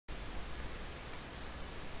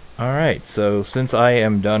Alright, so since I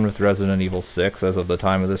am done with Resident Evil 6 as of the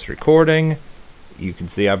time of this recording, you can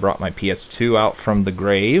see I brought my PS2 out from the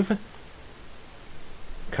grave.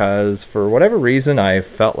 Because for whatever reason, I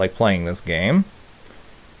felt like playing this game.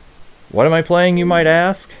 What am I playing, you might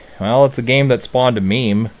ask? Well, it's a game that spawned a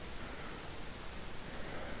meme.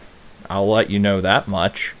 I'll let you know that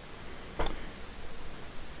much.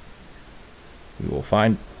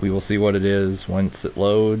 We will see what it is once it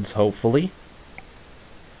loads, hopefully.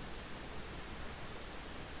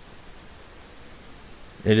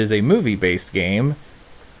 It is a movie-based game.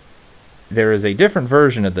 There is a different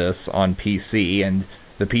version of this on PC, and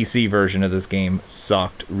the PC version of this game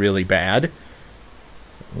sucked really bad.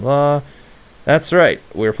 That's right.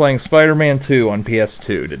 We're playing Spider-Man 2 on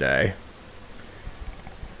PS2 today.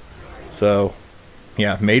 So,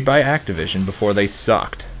 yeah, made by Activision before they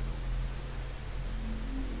sucked.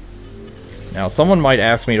 Now, someone might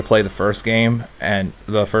ask me to play the first game, and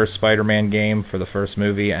the first Spider-Man game for the first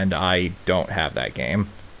movie, and I don't have that game.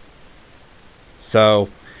 So,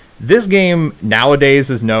 this game nowadays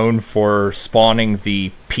is known for spawning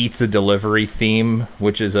the pizza delivery theme,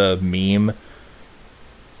 which is a meme.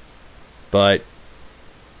 But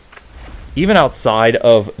even outside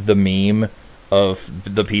of the meme of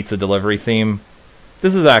the pizza delivery theme,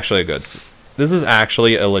 this is actually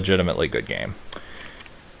a legitimately good game.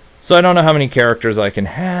 So I don't know how many characters I can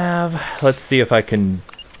have. Let's see if I can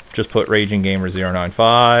just put Raging Gamer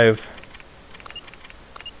 095.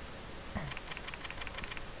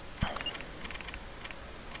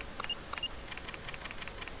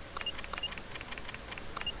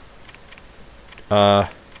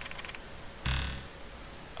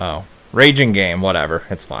 Oh. Raging Game, whatever.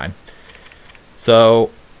 It's fine.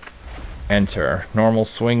 So, enter. Normal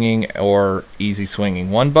swinging or easy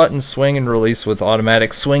swinging. One button swing and release with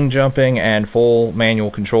automatic swing jumping and full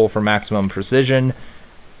manual control for maximum precision.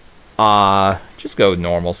 Just go with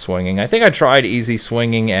normal swinging. I think I tried easy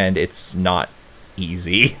swinging and it's not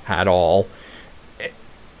easy at all.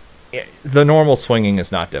 The normal swinging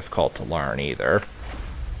is not difficult to learn either.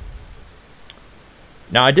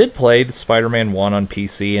 Now, I did play the Spider-Man 1 on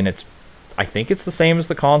PC, and I think it's the same as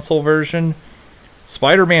the console version.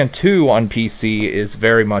 Spider-Man 2 on PC is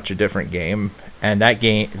very much a different game, and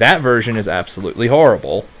that version is absolutely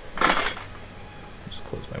horrible. Just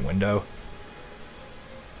close my window.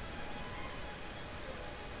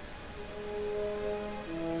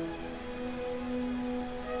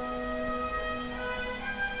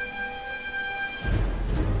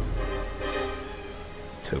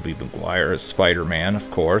 Tobey Maguire as Spider-Man, of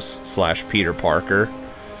course, / Peter Parker.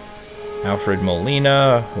 Alfred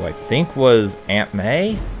Molina, who I think was Aunt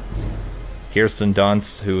May. Kirsten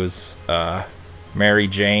Dunst, who was Mary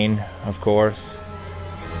Jane, of course.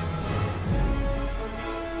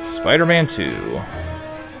 Spider-Man 2.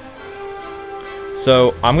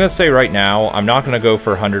 So, I'm going to say right now, I'm not going to go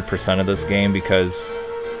for 100% of this game because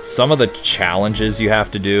some of the challenges you have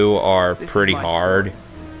to do are pretty hard.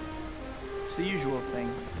 It's the usual thing.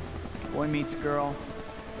 Boy meets girl,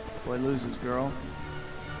 boy loses girl,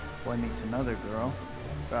 boy meets another girl.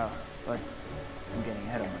 But I'm getting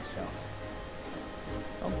ahead of myself.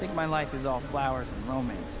 Don't think my life is all flowers and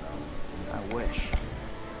romance, though. I wish.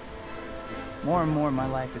 More and more my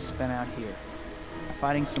life is spent out here,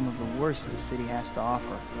 fighting some of the worst the city has to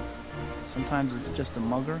offer. Sometimes it's just a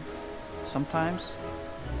mugger, sometimes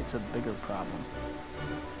it's a bigger problem.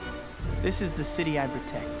 This is the city I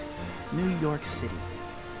protect, New York City.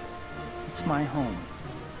 It's my home,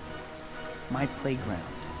 my playground,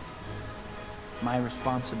 my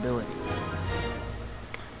responsibility.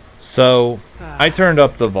 So, I turned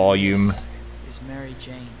up the volume. This is Mary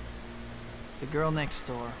Jane, the girl next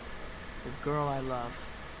door, the girl I love.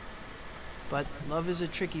 But love is a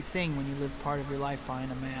tricky thing when you live part of your life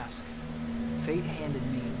behind a mask. Fate handed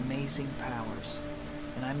me amazing powers,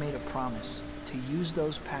 and I made a promise to use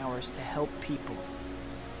those powers to help people.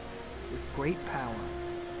 With great power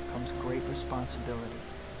comes great responsibility.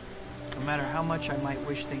 No matter how much I might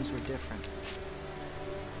wish things were different,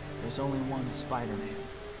 there's only one Spider-Man.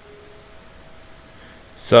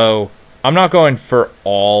 So, I'm not going for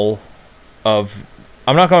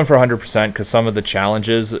 100% because some of the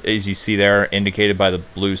challenges, as you see there, indicated by the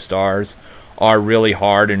blue stars, are really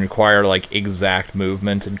hard and require, like, exact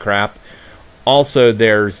movement and crap. Also,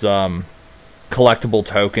 there's, collectible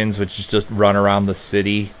tokens, which is just run around the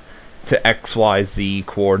city to XYZ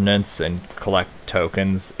coordinates and collect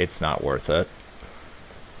tokens. It's not worth it.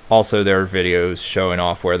 Also, there are videos showing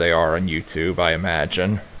off where they are on YouTube, I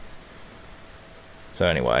imagine. So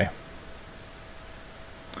anyway.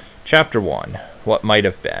 Chapter 1. What might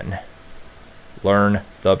have been. Learn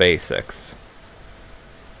the basics.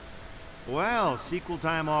 Well, sequel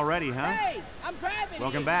time already, huh? Hey, I'm driving.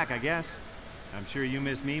 Welcome back, I guess. I'm sure you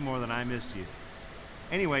miss me more than I miss you.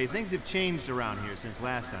 Anyway, things have changed around here since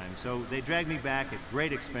last time, so they dragged me back at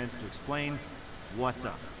great expense to explain what's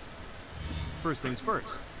up. First things first.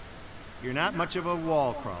 You're not much of a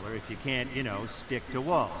wall crawler if you can't, you know, stick to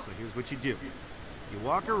walls. So here's what you do. You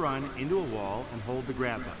walk or run into a wall and hold the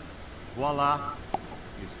grab button. Voila,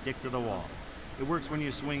 you stick to the wall. It works when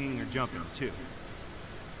you're swinging or jumping, too.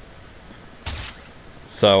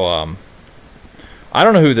 So, I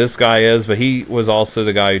don't know who this guy is, but he was also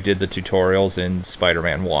the guy who did the tutorials in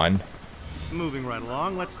Spider-Man 1. Moving right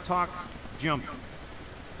along, let's talk jumping.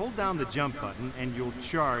 Hold down the jump button and you'll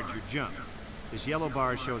charge your jump. This yellow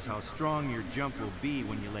bar shows how strong your jump will be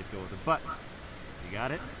when you let go of the button. You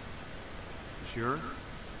got it? You sure?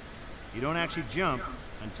 You don't actually jump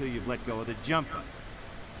until you've let go of the jump button.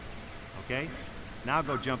 Okay? Now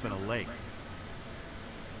go jump in a lake.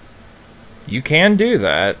 You can do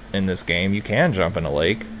that in this game. You can jump in a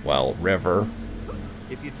lake. Well, river.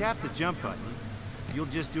 If you tap the jump button, you'll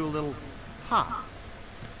just do a little hop.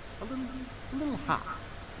 A little hop.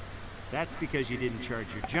 That's because you didn't charge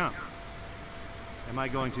your jump. Am I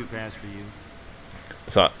going too fast for you?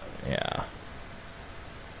 So, yeah.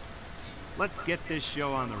 Let's get this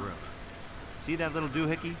show on the road. See that little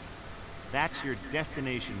doohickey? That's your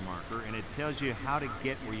destination marker, and it tells you how to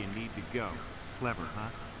get where you need to go. Clever, huh?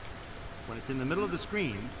 When it's in the middle of the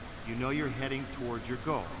screen, you know you're heading towards your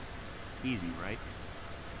goal. Easy, right?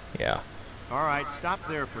 Yeah. All right, stop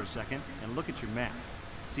there for a second and look at your map.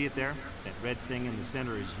 See it there? That red thing in the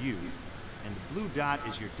center is you, and the blue dot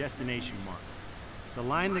is your destination marker. The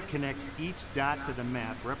line that connects each dot to the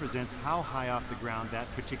map represents how high off the ground that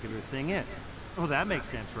particular thing is. Oh, that makes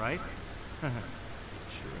sense, right? Sure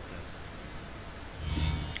it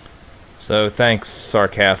does. So, thanks,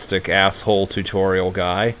 sarcastic asshole tutorial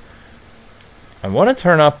guy. I want to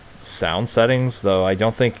turn up sound settings, though I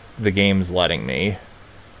don't think the game's letting me.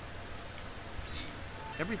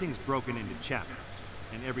 Everything's broken into chapters,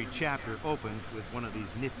 and every chapter opens with one of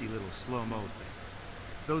these nifty little slow-mo things.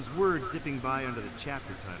 Those words zipping by under the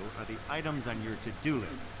chapter title are the items on your to-do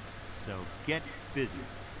list. So get busy.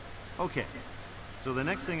 Okay, so the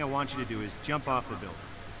next thing I want you to do is jump off the building.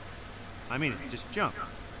 I mean it, just jump.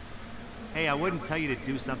 Hey, I wouldn't tell you to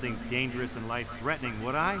do something dangerous and life-threatening,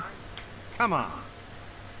 would I? Come on.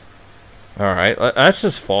 Alright, let's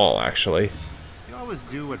just fall, actually. You always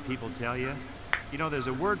do what people tell you. You know, there's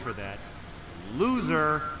a word for that.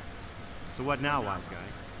 Loser. So what now, wise guy?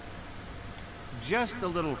 Just a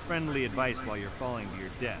little friendly advice while you're falling to your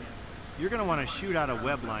death. You're going to want to shoot out a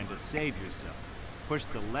web line to save yourself. Push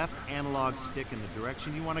the left analog stick in the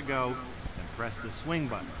direction you want to go, and press the swing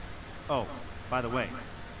button. Oh, by the way,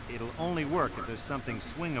 it'll only work if there's something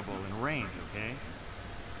swingable in range, okay?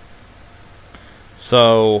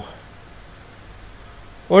 So,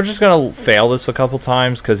 we're just going to fail this a couple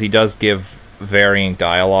times, because he does give varying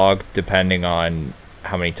dialogue depending on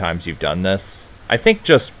how many times you've done this. I think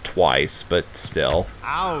just twice, but still.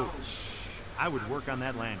 Ouch! I would work on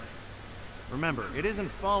that landing. Remember, it isn't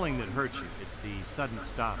falling that hurts you, it's the sudden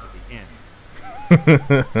stop at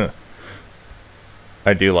the end.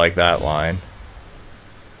 I do like that line.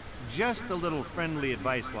 Just a little friendly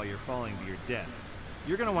advice while you're falling to your death.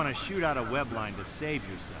 You're going to want to shoot out a web line to save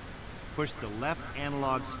yourself. Push the left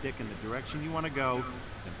analog stick in the direction you want to go,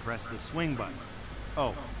 and press the swing button.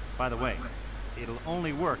 Oh, by the way, it'll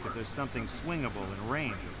only work if there's something swingable in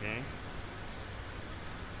range, okay?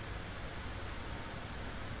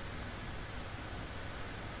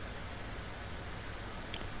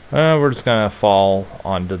 We're just gonna fall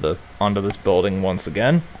onto this building once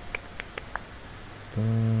again.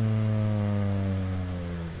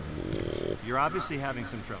 You're obviously having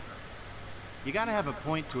some trouble. You gotta have a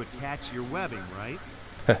point to attach your webbing, right?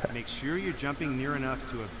 Make sure you're jumping near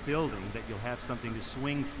enough to a building that you'll have something to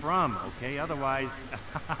swing from, okay? Otherwise,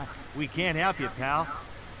 we can't help you, pal.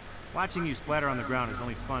 Watching you splatter on the ground is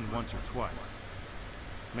only fun once or twice.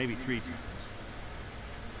 Maybe 3 times.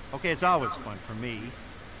 Okay, it's always fun for me.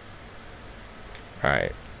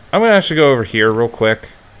 Alright. I'm gonna actually go over here real quick.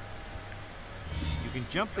 You can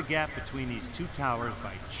jump the gap between these 2 towers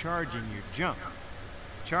by charging your jump.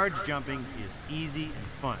 Charge jumping is easy and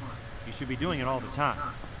fun. You should be doing it all the time.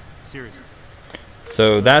 Seriously.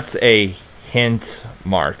 So that's a hint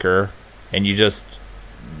marker, and you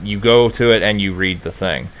go to it and you read the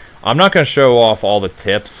thing. I'm not going to show off all the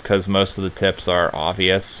tips because most of the tips are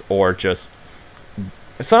obvious, or just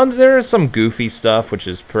there is some goofy stuff which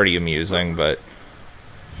is pretty amusing, but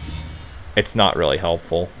it's not really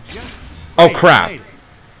helpful. Oh crap!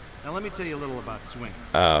 Now let me tell you a little about swing.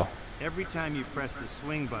 Oh. Every time you press the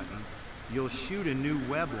swing button, You'll shoot a new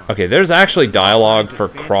web line. Okay, there's actually There's all dialogue kinds for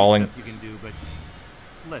of fancy crawling. stuff you can do, but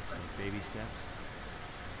let's take baby steps.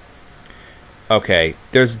 Okay,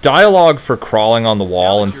 there's dialogue for crawling on the Now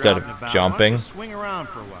wall that you're instead out of and about, why jumping. don't you swing around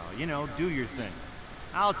for a while, you know, do your thing.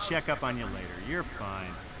 I'll check up on you later. You're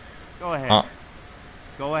fine. Go ahead.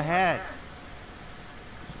 Go ahead.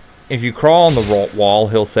 If you crawl on the wall,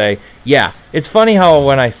 he'll say, yeah, it's funny how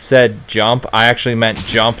when I said jump, I actually meant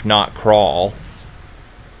jump, not crawl.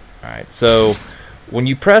 Alright, so when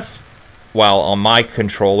you press, well, on my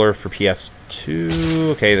controller for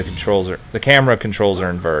PS2, okay, the camera controls are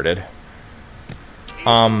inverted.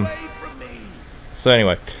 So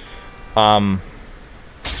anyway, if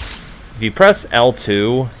you press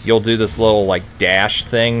L2, you'll do this little, like, dash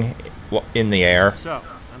thing in the air. So,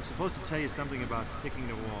 I'm supposed to tell you something about sticking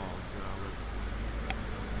to walls.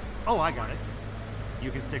 Oh, I got it.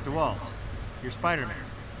 You can stick to walls. You're Spider-Man.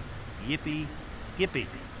 Yippee skippy.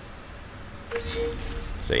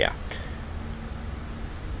 So yeah.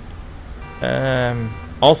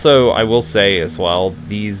 Also, I will say as well,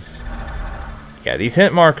 these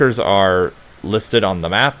hint markers are listed on the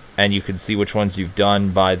map, and you can see which ones you've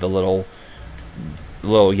done by the little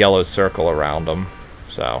yellow circle around them.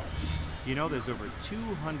 So. You know, there's over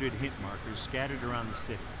 200 hint markers scattered around the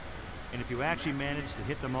city. And if you actually manage to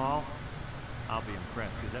hit them all, I'll be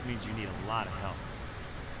impressed, because that means you need a lot of help.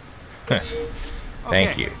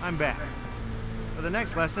 Thank you. I'm back. For the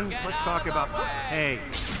next lesson, let's talk about... Hey,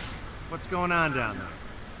 what's going on down there?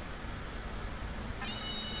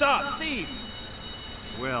 Stop, thief!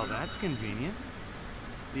 Well, that's convenient.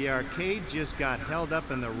 The arcade just got held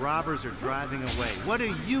up and the robbers are driving away. What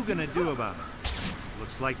are you gonna do about it?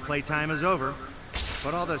 Looks like playtime is over.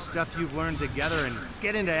 Put all the stuff you've learned together and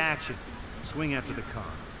get into action. Swing after the car.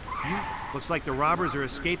 Looks like the robbers are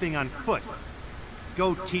escaping on foot.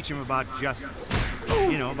 Go teach them about justice.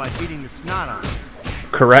 You know, by beating the snot out of them.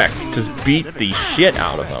 Correct. Just beat the shit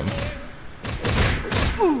out of them.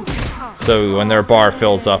 So when their bar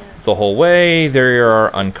fills up the whole way, they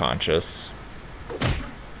are unconscious.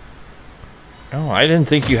 Oh, I didn't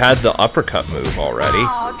think you had the uppercut move already.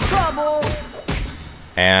 Oh, trouble!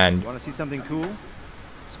 And You want to see something cool?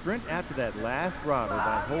 Sprint after that last robber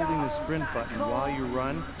by holding the sprint button while you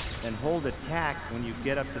run, and hold attack when you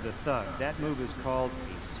get up to the thug. That move is called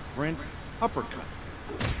a sprint uppercut.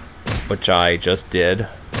 which I just did.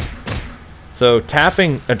 So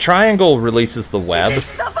tapping a triangle releases the web.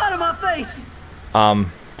 Stuff out of my face!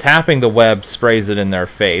 Tapping the web sprays it in their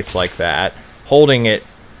face like that. Holding it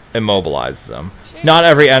immobilizes them. Not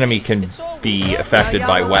every enemy can be affected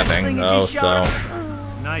by webbing, though, so...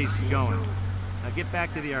 Nice going. Now get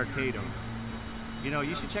back to the arcade owner. You know,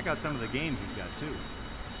 you should check out some of the games he's got, too.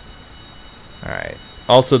 Alright.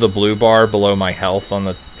 Also the blue bar below my health on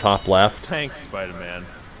the top left. Thanks, Spider-Man.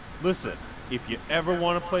 Listen, if you ever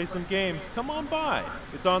want to play some games, come on by.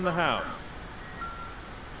 It's on the house.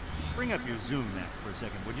 Bring up your zoom map for a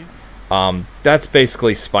second, would you? That's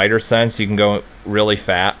basically spider sense. You can go really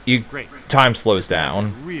fast. Great. Time slows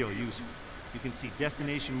down, Real useful. You can see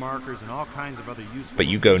destination markers and all kinds of other useful but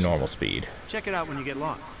you go information. normal speed. Check it out when you get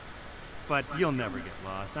lost. But you'll never get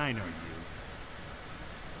lost, I know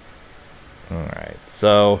you. Alright,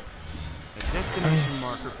 so... A destination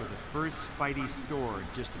marker for the first Spidey store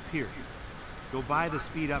just appeared. Go buy the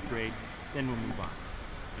speed upgrade, then we'll move on.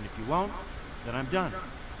 And if you won't, then I'm done.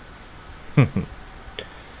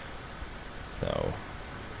 So...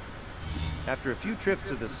 After a few trips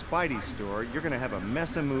to the Spidey store, you're going to have a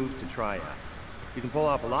mess of moves to try out. You can pull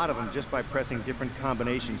off a lot of them just by pressing different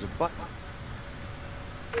combinations of buttons.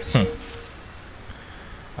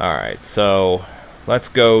 Alright, so... Let's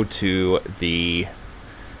go to the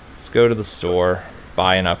store,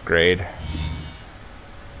 buy an upgrade.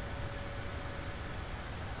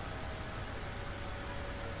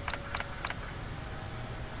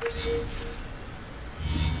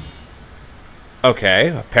 Okay,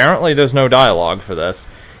 apparently there's no dialogue for this.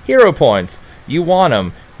 Hero points. You want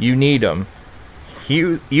them. You need them.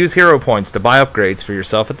 Use hero points to buy upgrades for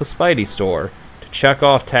yourself at the Spidey store. To check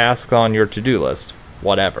off tasks on your to-do list.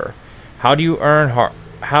 Whatever. How do you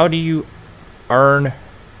earn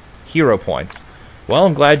hero points? Well,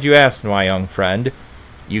 I'm glad you asked, my young friend.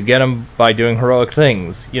 You get them by doing heroic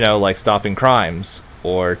things, you know, like stopping crimes,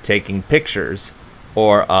 or taking pictures,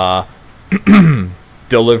 or,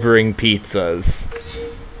 delivering pizzas.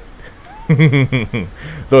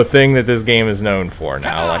 The thing that this game is known for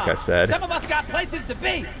now, like I said. Some of us got places to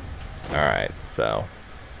be. Alright, so...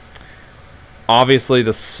 Obviously,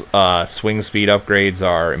 the swing speed upgrades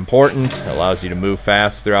are important. It allows you to move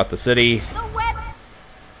fast throughout the city.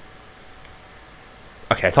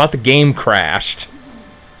 Okay, I thought the game crashed.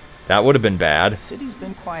 That would have been bad. The city's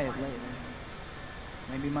been quiet lately.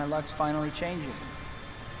 Maybe my luck's finally changing.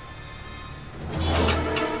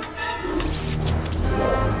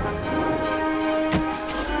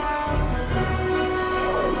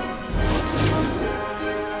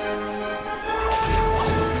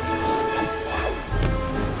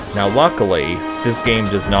 Now luckily, this game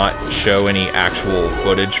does not show any actual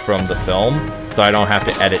footage from the film, so I don't have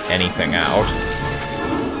to edit anything out.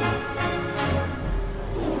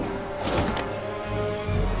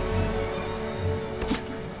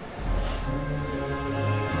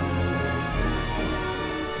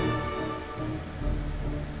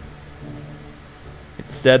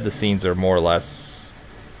 Instead, the scenes are more or less,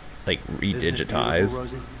 like, redigitized.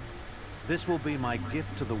 Rosie? This will be my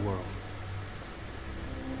gift to the world.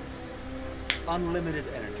 Unlimited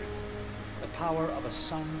energy. The power of a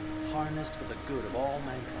sun harnessed for the good of all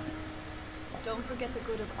mankind. Don't forget the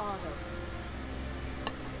good of Otto.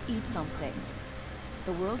 Eat something.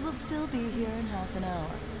 The world will still be here in half an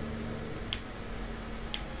hour.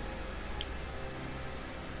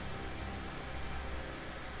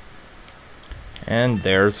 And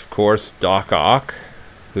there's, of course, Doc Ock,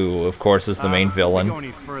 who, of course, is the main villain. Before we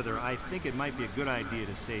go any further, I think it might be a good idea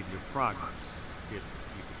to save your progress, if you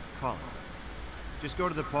could call it. Just go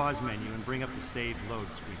to the pause menu and bring up the save load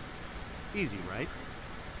screen. Easy, right?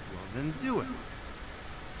 Well, then do it.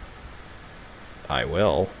 I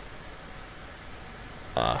will.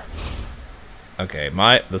 Okay,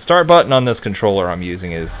 the start button on this controller I'm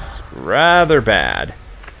using is rather bad.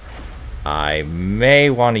 I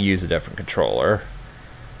may want to use a different controller.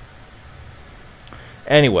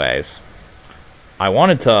 Anyways, I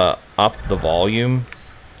wanted to up the volume.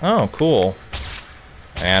 Oh, cool.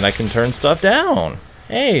 And I can turn stuff down.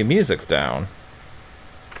 Hey, music's down.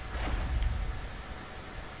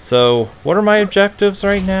 So, what are my objectives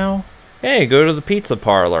right now? Hey, go to the pizza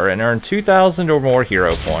parlor and earn 2,000 or more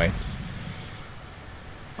hero points.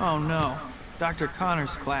 Oh no, Dr.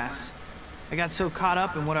 Connor's class. I got so caught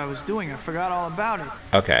up in what I was doing, I forgot all about it.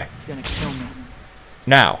 Okay. It's gonna kill me.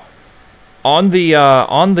 Now, on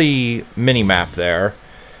the mini-map there,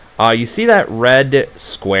 you see that red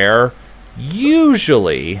square?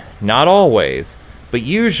 Usually, not always, but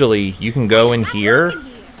usually you can go in here,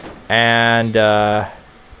 and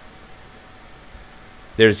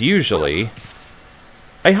there's usually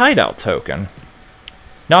a hideout token.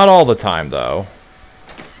 Not all the time, though.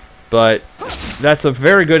 But that's a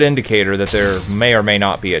very good indicator that there may or may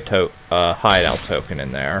not be a hideout token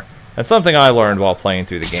in there. That's something I learned while playing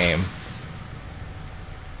through the game.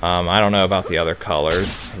 I don't know about the other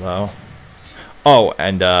colors, though. Oh,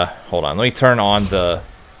 and hold on. Let me turn on the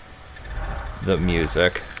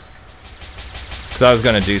music. Because I was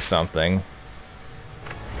going to do something.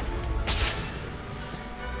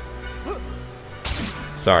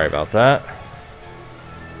 Sorry about that.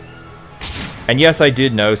 And yes, I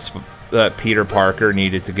did know that Peter Parker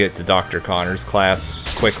needed to get to Dr. Connor's class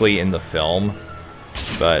quickly in the film,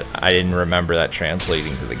 but I didn't remember that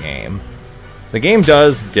translating to the game. The game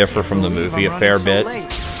does differ from the movie a fair bit.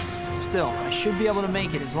 Still, I should be able to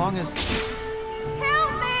make it as long as...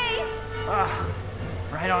 Help me!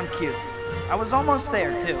 Right on cue. I was almost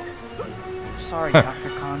there, too. Sorry, Dr.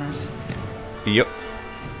 Connors. Yep.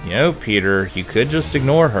 You know, Peter, you could just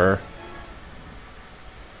ignore her.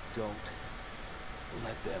 Don't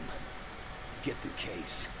let them get the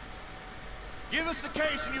case. Give us the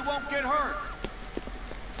case and you won't get hurt.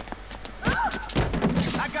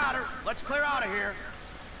 I got her. Let's clear out of here.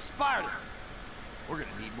 Spider. We're gonna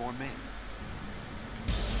need more men.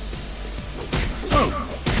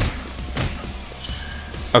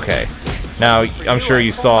 Okay. Now, I'm sure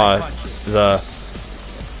you saw the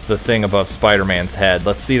thing above Spider-Man's head.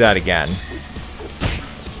 Let's see that again.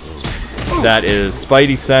 That is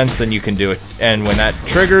Spidey sense, and you can do it. And when that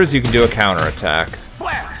triggers, you can do a counterattack.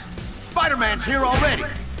 Blast! Spider-Man's here already.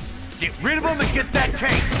 Get rid of him and get that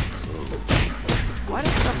case. Why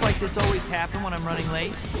does stuff like this always happen when I'm running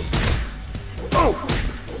late?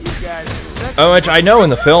 You guys are such... Oh, which I know in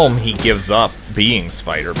the film he gives up being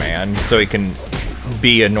Spider-Man, so he can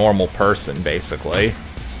be a normal person, basically.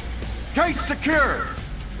 Case secured.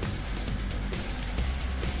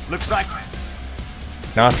 Looks like...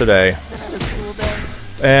 Not today. Just a school day.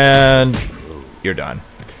 And you're done.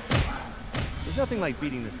 There's nothing like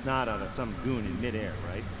beating the snot out of some goon in midair,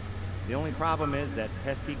 right? The only problem is that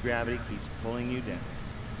pesky gravity keeps pulling you down.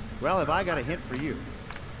 Well, if I got a hint for you,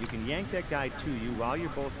 you can yank that guy to you while you're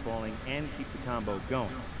both falling and keep the combo going.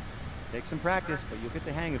 Take some practice, but you'll get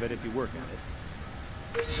the hang of it if you work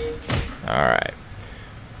at it. Alright.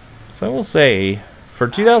 So I will say, for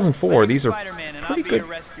 2004, these are Spider-Man, and pretty I'll be good. your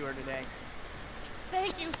rescuer today.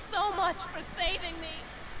 Thank you so much for saving me.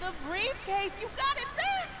 The briefcase, you got it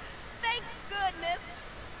back. Thank goodness.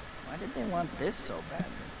 Why did they want this so badly?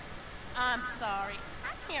 I'm sorry.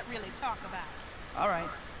 I can't really talk about it. All right.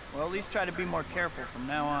 Well, at least try to be more careful from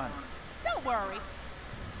now on. Don't worry.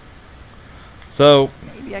 So,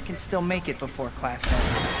 Maybe I can still make it before class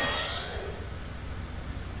ends.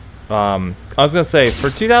 I was gonna say, for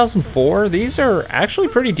 2004, these are actually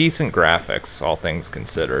pretty decent graphics, all things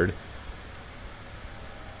considered.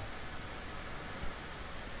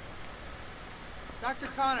 Dr.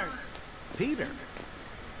 Connors. Peter.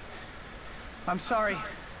 I'm sorry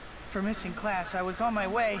for missing class. I was on my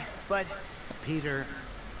way, but... Peter,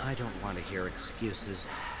 I don't want to hear excuses.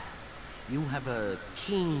 You have a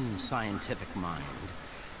keen scientific mind,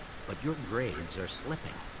 but your grades are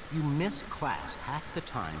slipping. You miss class half the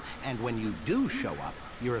time, and when you do show up,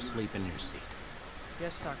 you're asleep in your seat.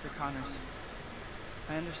 Yes, Dr. Connors.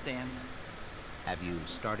 I understand. Have you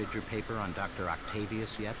started your paper on Dr.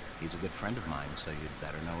 Octavius yet? He's a good friend of mine, so you'd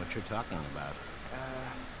better know what you're talking about.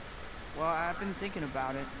 Well, I've been thinking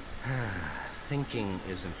about it. Thinking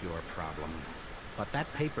isn't your problem. But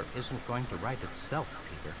that paper isn't going to write itself,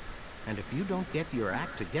 Peter. And if you don't get your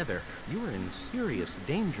act together, you are in serious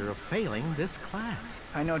danger of failing this class.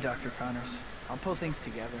 I know, Dr. Connors. I'll pull things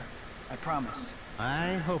together. I promise.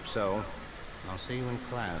 I hope so. I'll see you in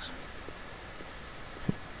class.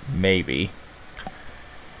 Maybe.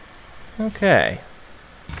 Okay.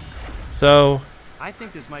 So, I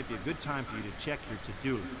think this might be a good time for you to check your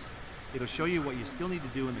to-do list. It'll show you what you still need to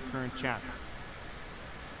do in the current chapter.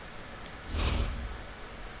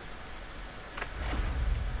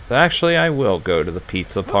 actually, I will go to the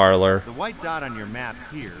pizza parlor. The white dot on your map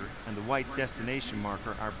here and the white destination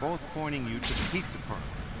marker are both pointing you to the pizza parlor.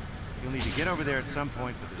 You'll need to get over there at some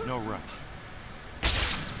point, but there's no rush.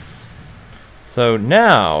 So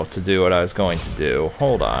now, to do what I was going to do,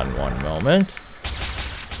 hold on one moment.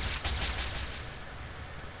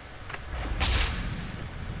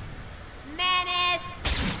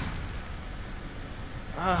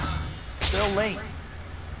 Still late.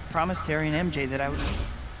 Promised Harry and MJ that I would...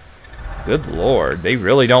 Good lord, they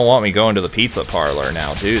really don't want me going to the pizza parlor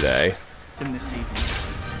now, do they? Them this evening.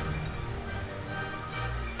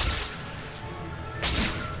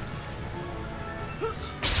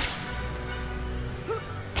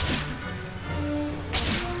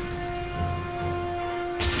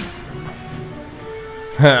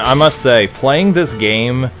 I must say, playing this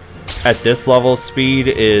game at this level of speed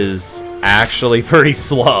is actually pretty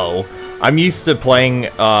slow. I'm used to playing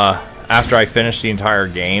after I finish the entire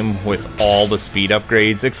game with all the speed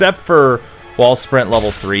upgrades, except for Wall Sprint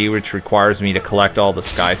level 3, which requires me to collect all the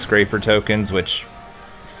skyscraper tokens, which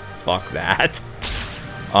fuck that.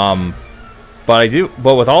 But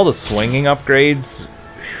with all the swinging upgrades,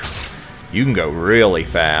 you can go really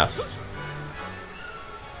fast.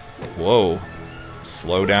 Whoa.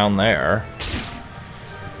 Slow down there.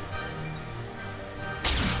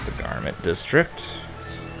 The Garment District.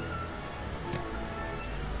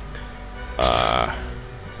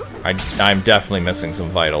 I'm definitely missing some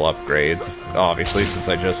vital upgrades, obviously, since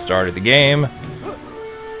I just started the game.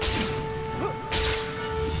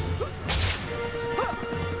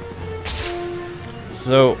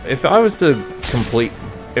 So, if I was to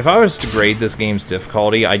grade this game's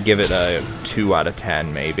difficulty, I'd give it a 2 out of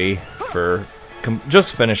 10, maybe, for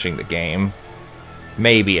just finishing the game.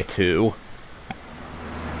 Maybe a 2.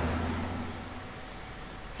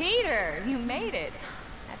 Peter, you made it.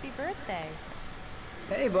 Happy birthday.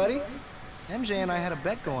 Hey, buddy. MJ and I had a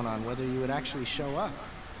bet going on whether you would actually show up.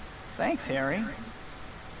 Thanks, Harry.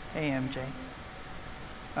 Hey, MJ.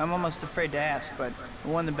 I'm almost afraid to ask, but who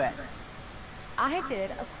won the bet? I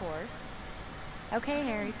did, of course. Okay,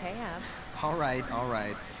 Harry, pay up. All right, all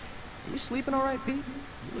right. Are you sleeping all right, Pete?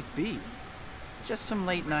 You look beat. Just some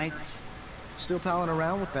late nights. Still palling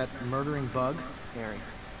around with that murdering bug? Harry,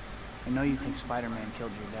 I know you think Spider-Man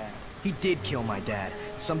killed your dad. He did kill my dad.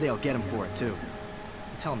 Someday I'll get him for it, too.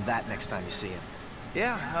 Tell him that next time you see him.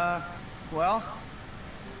 Yeah, well...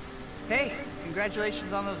 Hey,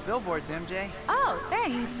 congratulations on those billboards, MJ. Oh,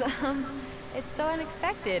 thanks. It's so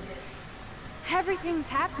unexpected. Everything's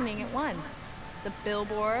happening at once. The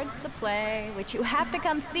billboards, the play, which you have to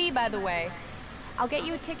come see, by the way. I'll get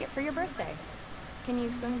you a ticket for your birthday. Can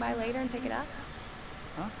you swing by later and pick it up?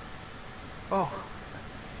 Huh? Oh,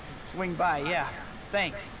 swing by, yeah.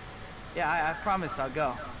 Thanks. Yeah, I promise I'll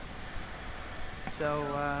go. So,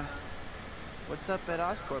 what's up at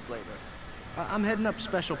Oscorp lately? I'm heading up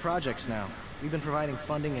special projects now. We've been providing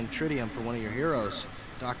funding and tritium for one of your heroes,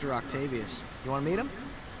 Dr. Octavius. You want to meet him?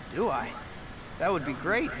 Do I? That would be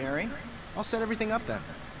great, Harry. I'll set everything up then.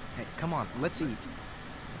 Hey, come on, let's eat.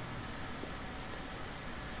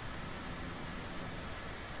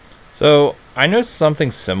 So, I know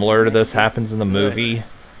something similar to this happens in the movie.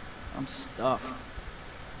 I'm stuffed.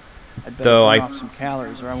 I'd better Though burn I- off some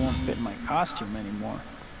calories or I won't fit in my costume anymore.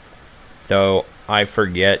 Though I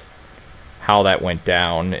forget how that went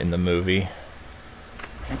down in the movie.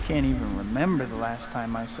 I can't even remember the last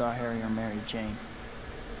time I saw Harry or Mary Jane.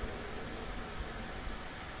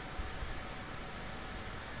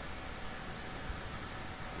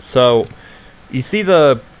 So, you see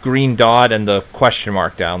the green dot and the question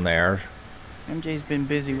mark down there. MJ's been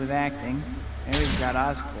busy with acting. Harry's got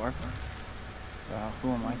Oscorp. Well, who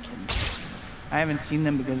am I kidding? I haven't seen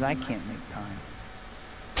them because I can't make time.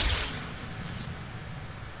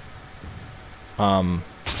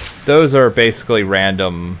 Those are basically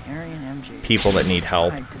random Harry and MJ people that need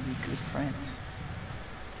help. tried to be good friends,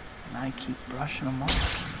 and I keep brushing them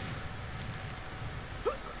off.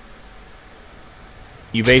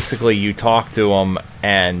 You talk to them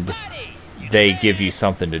and they give you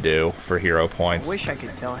something to do for hero I points. wish I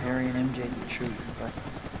could tell Harry and MJ the truth, but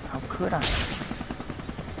how could I?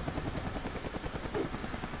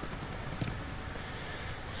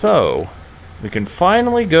 So, we can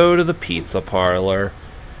finally go to the pizza parlor.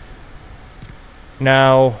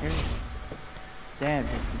 Now, Harry's dad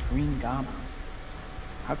was the Green Goblin.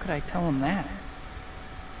 How could I tell him that?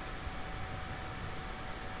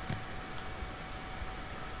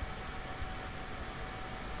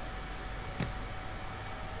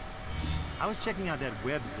 I was checking out that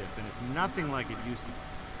web zip, and it's nothing like it used to be.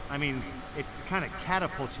 I mean, it kind of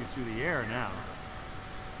catapults you through the air now.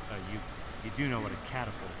 You do know what a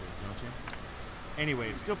catapult is, don't you? Anyway,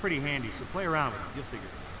 it's still pretty handy, so play around with it. You'll figure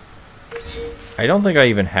it out. I don't think I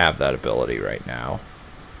even have that ability right now.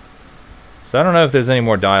 So I don't know if there's any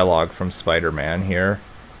more dialogue from Spider-Man here.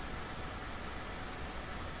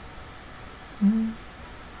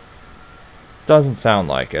 Doesn't sound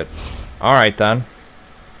like it. Alright then.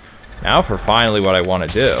 Now for finally what I want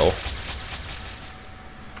to do.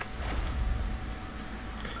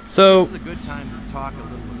 So, This is a good time to talk a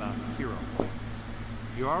little about hero points.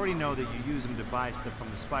 You already know that you use them to buy stuff from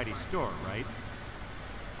the Spidey store, right?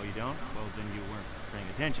 Oh, you don't? Well, then you weren't paying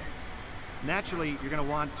attention. Naturally, you're going to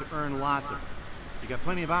want to earn lots of them. You got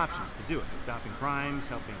plenty of options to do it. Stopping crimes,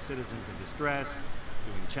 helping citizens in distress,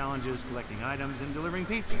 doing challenges, collecting items, and delivering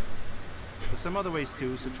pizza. There's some other ways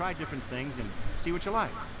too, so try different things and see what you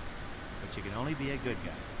like. But you can only be a good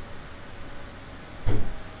guy.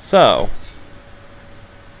 so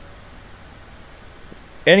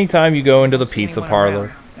anytime you go into the See pizza anyone parlor,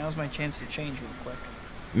 around. Now's my chance to change real quick.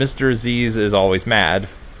 Mr. Aziz is always mad.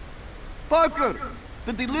 Parker,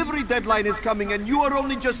 the delivery deadline is coming and you are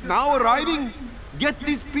only just now arriving? Get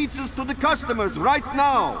these pizzas to the customers right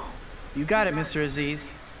now. You got it, Mr.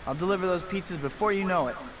 Aziz. I'll deliver those pizzas before you know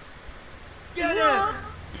it. Get it!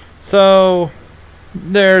 So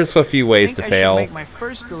there's a few ways to I fail, should make my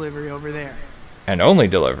first delivery over there. and only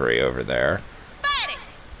delivery over there. Spidey,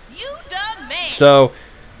 you done man. So,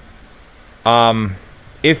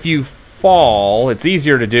 if you fall, it's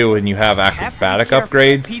easier to do when you have acrobatic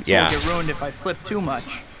upgrades. Pizza Yeah, will get ruined if I flip too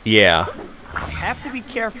much. yeah, Have to be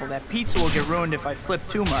careful. That pizza will get ruined if I flip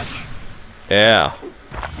too much. yeah.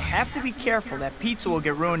 Have to be careful. That pizza will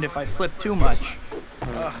get ruined if I flip too much.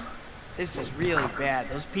 Ugh, this is really bad.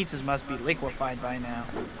 Those pizzas must be liquefied by now.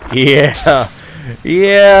 Yeah,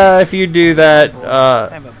 yeah, if you do that, I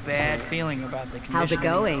have a bad feeling about the condition How's it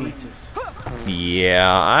going? of these pizzas.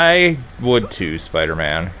 yeah, I would too,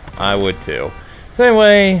 Spider-Man. I would too. So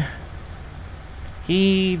anyway,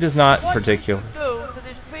 he does not particularly...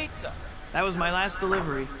 That was my last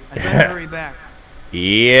delivery. I better hurry back.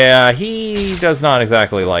 Yeah, he does not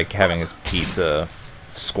exactly like having his pizza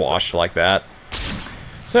squashed like that.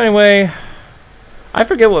 So anyway, I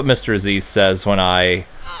forget what Mr. Aziz says when I...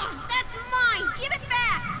 Oh, that's mine. Give it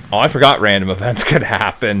back. Oh, I forgot random events could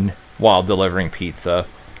happen while delivering pizza.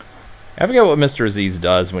 I forget what Mr. Aziz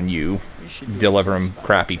does when you deliver him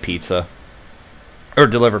crappy pizza. Or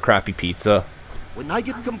deliver crappy pizza. When I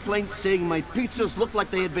get complaints saying my pizzas look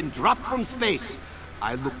like they had been dropped from space,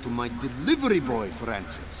 I look to my delivery boy for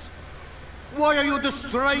answers. Why are you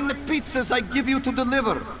destroying the pizzas I give you to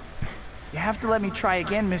deliver? You have to let me try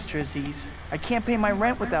again, Mr. Aziz. I can't pay my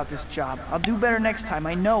rent without this job. I'll do better next time,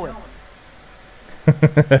 I know it.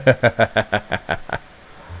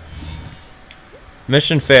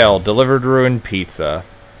 Mission failed. Delivered ruined pizza.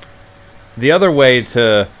 The other way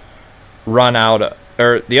to run out...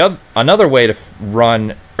 another way to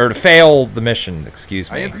to fail the mission, excuse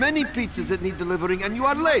me. I have many pizzas that need delivering and you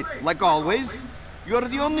are late, like always. You are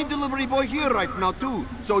the only delivery boy here right now too,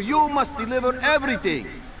 so you must deliver everything.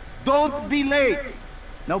 Don't be late.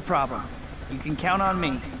 No problem. You can count on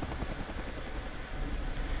me.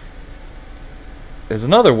 There's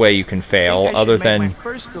another way you can fail Think I other should make my than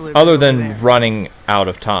first delivery over there. running out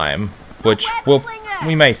of time, which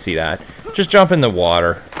we may see that. Just jump in the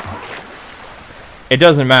water. It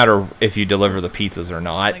doesn't matter if you deliver the pizzas or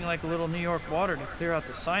not. Something like a little New York water to clear out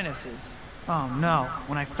the sinuses. Oh no,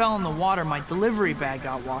 when I fell in the water, my delivery bag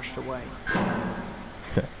got washed away.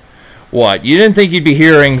 What, you didn't think you'd be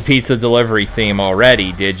hearing pizza delivery theme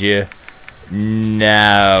already, did you?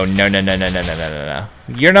 No.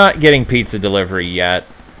 You're not getting pizza delivery yet.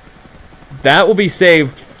 That will be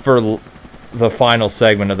saved for the final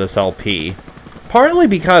segment of this LP. Partly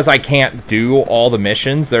because I can't do all the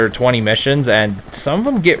missions. There are 20 missions, and some of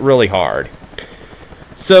them get really hard.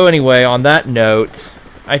 So anyway, on that note,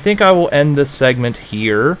 I think I will end this segment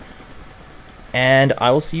here. And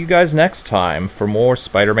I will see you guys next time for more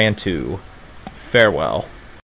Spider-Man 2. Farewell.